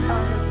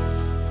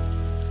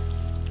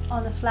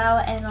on the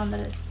flower and on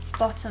the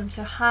bottom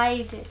to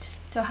hide it,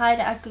 to hide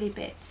the ugly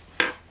bits.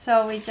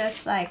 So we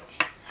just like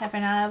have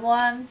another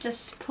one,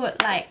 just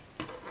put like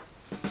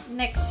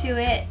next to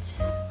it,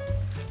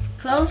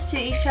 close to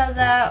each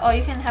other, or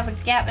you can have a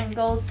gap and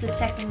go the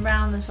second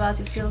round as well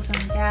to fill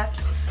some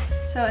gaps.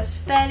 So it's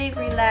fairly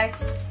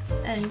relaxed,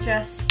 and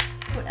just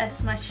put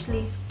as much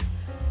leaves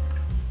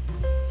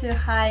to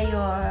hide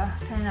your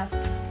kind of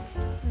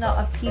not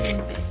appealing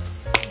bits.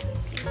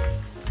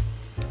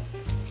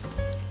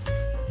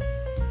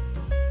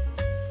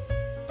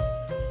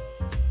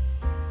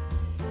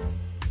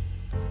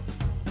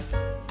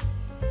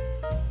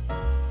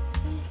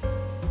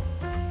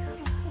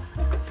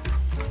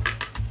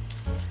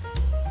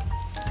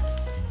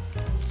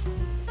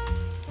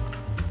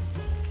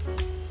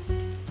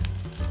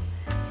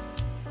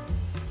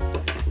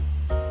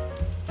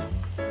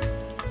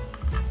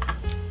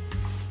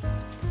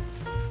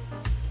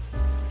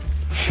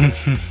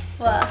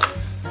 Well,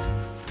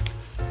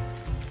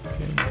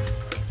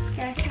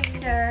 getting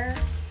there.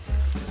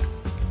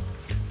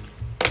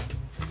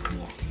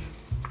 Yeah.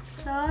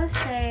 So I'll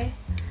say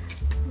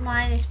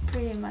mine is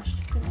pretty much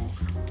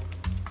finished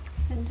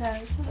in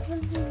terms of the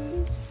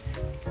leaves.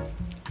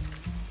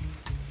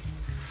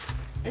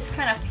 It's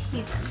kind of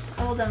hidden.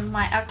 All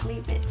my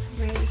ugly bits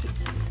really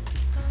hidden.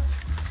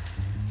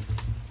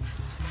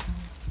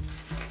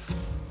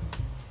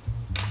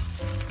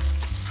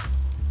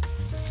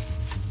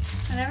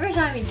 And every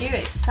time you do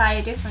it, it's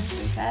slightly different,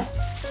 okay?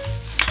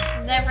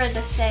 Never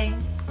the same.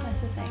 That's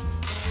the thing.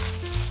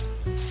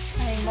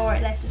 I mean, more or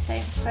less the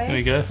same space. There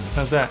we go.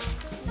 How's that?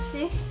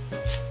 See?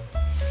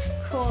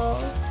 Cool.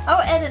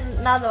 I'll add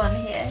another one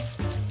here.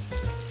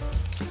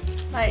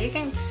 Like, you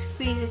can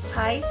squeeze it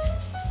tight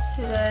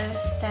to the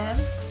stem.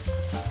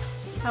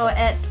 I will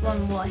add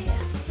one more here.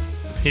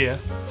 Here?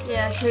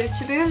 Yeah, because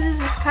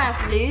this is kind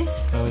of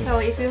loose. Oh, yeah. So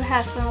if you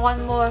have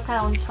one more kind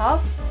of on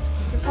top,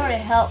 it will probably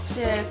help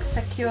to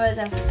secure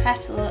the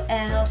petal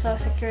and also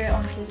secure it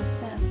onto the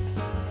stem.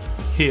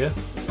 Here?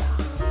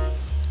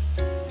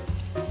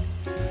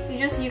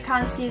 You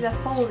can't see the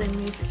folding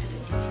musically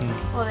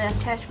or the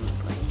attachment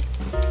point.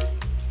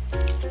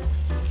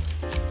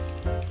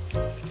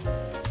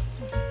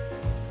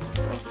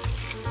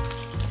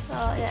 So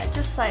yeah,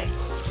 just like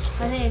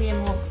I think it'd be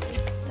more pretty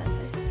that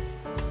way.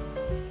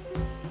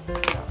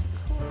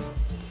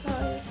 So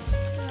just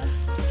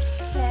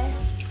okay.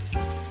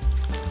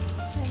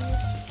 And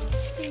just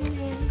skin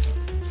in.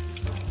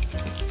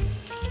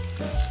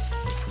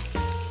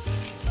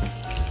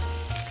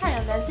 Kind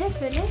of that's it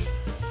really.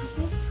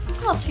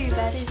 Not too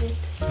bad, is it?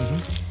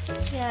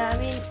 Yeah, I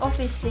mean,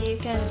 obviously you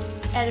can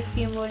add a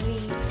few more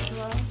leaves as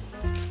well.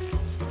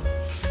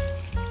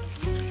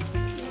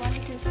 You want to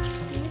do it?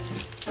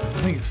 I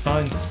think it's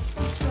fine.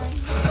 It's fine.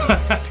 I'm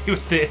happy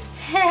with it.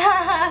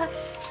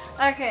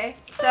 Okay,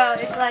 so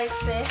it's like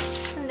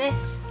this and this.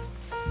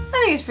 I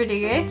think it's pretty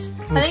good.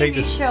 We'll take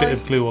this bit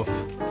of glue off.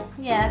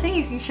 Yeah, I think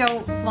you can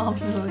show Mom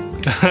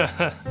gluing.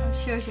 I'm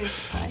sure she's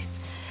surprised.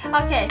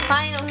 Okay,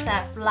 final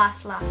step,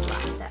 last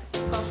step,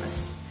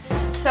 promise.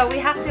 So we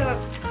have to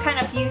kind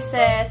of use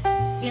it,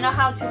 you know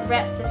how to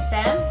wrap the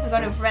stem? We're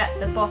going to wrap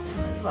the bottom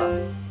as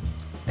well.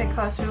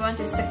 Because we want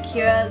to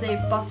secure the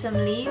bottom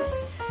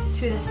leaves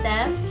to the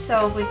stem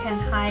so we can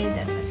hide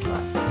them as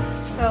well.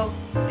 So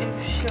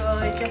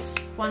it's just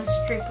one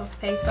strip of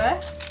paper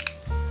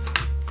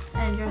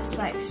and just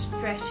like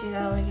stretch it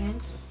out again.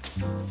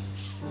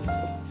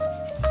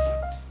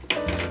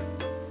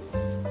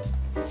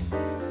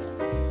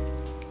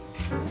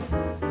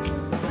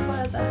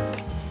 Further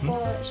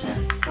forward.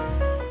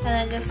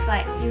 And then just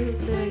like you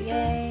glue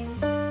again.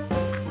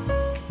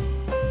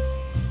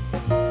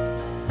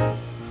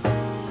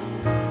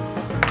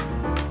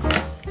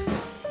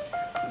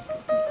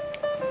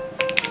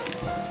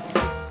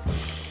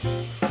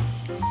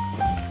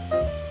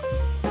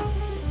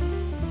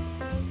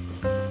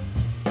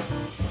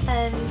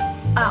 And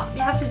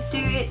you have to do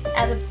it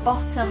at the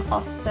bottom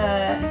of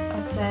the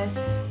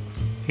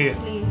Here.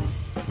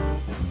 leaves.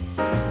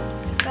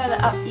 Further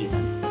up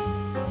even.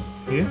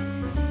 Here?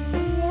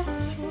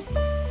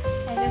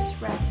 Just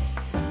wrap it.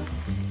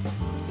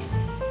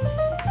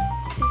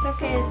 It's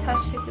okay to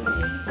touch the glue,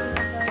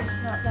 although it's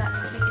not that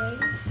glue,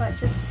 but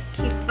just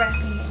keep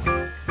wrapping it.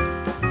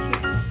 Keep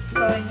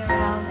going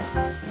around it.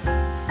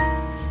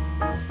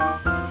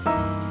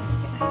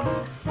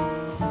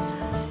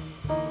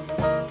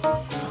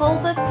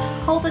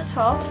 Hold the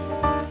top.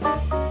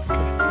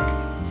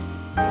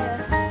 Yeah.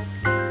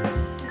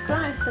 As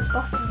long as the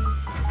bottom is,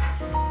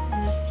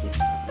 and just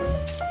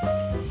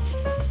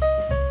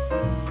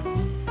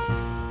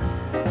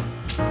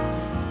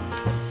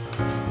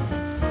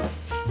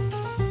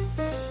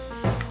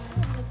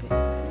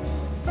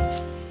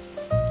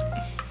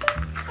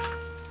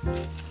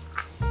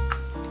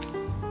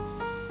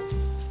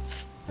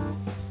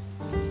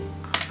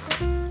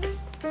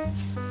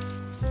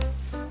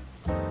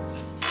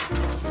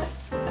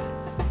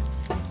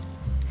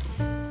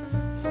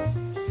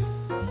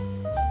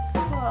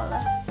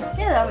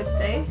I would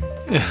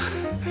do. Yeah.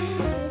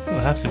 We'll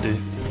have to do.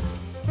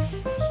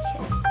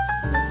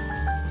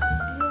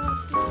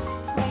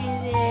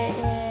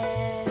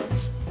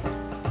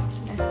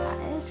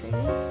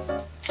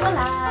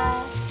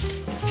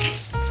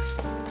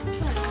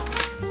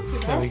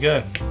 There we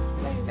go.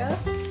 There you go.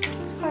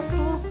 It's quite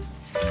cool.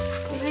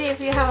 Usually if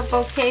you have a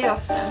bouquet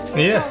of them,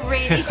 you Yeah.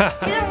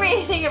 don't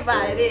really think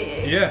about it, do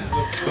you? Yeah,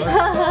 looks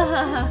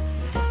fun.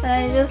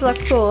 And it just look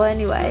cool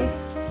anyway.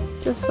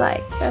 Just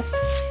like that's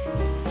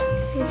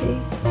easy.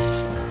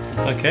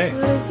 Okay.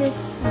 It's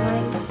just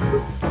like,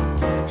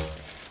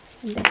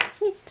 and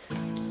that's it.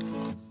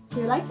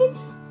 Do you like it?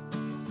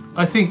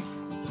 I think,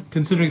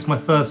 considering it's my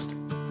first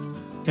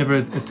ever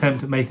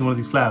attempt at making one of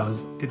these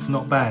flowers, it's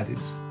not bad.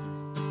 It's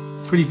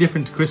pretty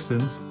different to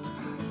Kristen's.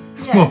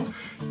 Yeah.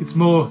 It's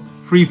more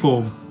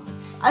freeform.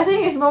 I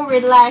think it's more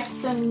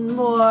relaxed and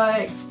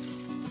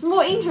it's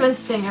more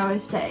interesting, I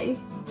would say.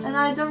 And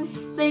I don't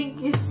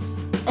think it's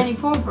any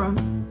problem.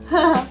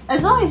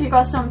 As long as you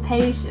got some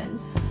patience,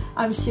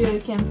 I'm sure you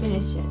can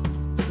finish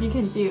it. You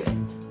can do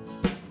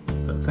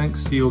it. But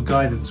thanks to your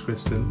guidance,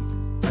 Kristen,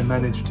 I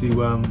managed to You're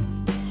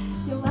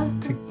welcome.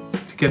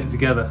 to get it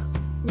together.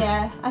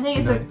 Yeah, I think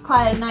it's No.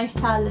 quite a nice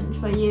challenge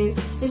for you.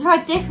 It's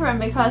quite different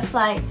because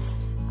like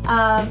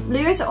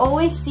Lewis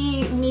always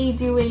see me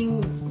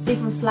doing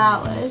different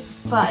flowers,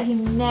 but he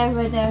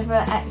never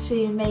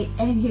actually made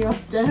any of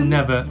them.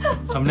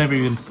 I've never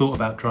even thought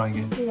about trying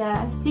it.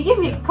 Yeah, he gives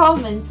me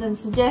comments and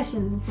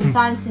suggestions from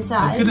time to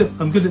time.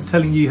 I'm good at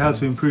telling you how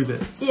to improve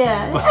it.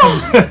 Yeah. But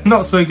I'm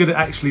not so good at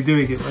actually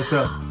doing it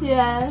myself.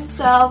 Yeah,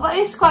 so but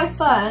it's quite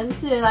fun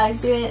to like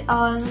do it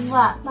on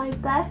my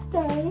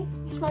birthday.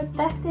 It's my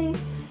birthday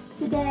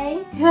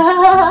today.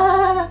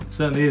 It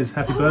certainly is.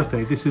 Happy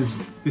birthday. This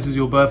is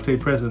your birthday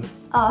present.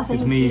 Oh, thank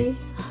It's me you.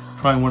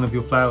 trying one of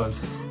your flowers.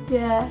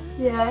 Yeah,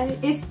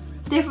 it's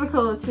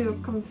difficult to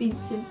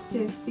convince him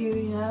to do,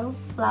 you know,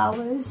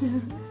 flowers.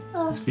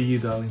 Oh, It's for you,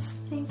 darling.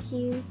 thank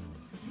you.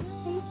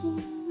 Thank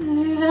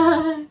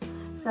you.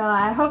 So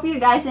I hope you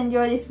guys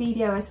enjoy this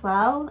video as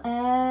well.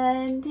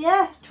 And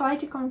yeah, try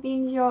to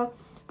convince your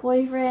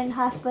boyfriend,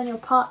 husband or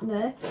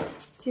partner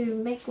to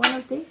make one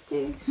of these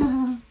too.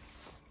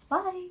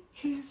 Bye.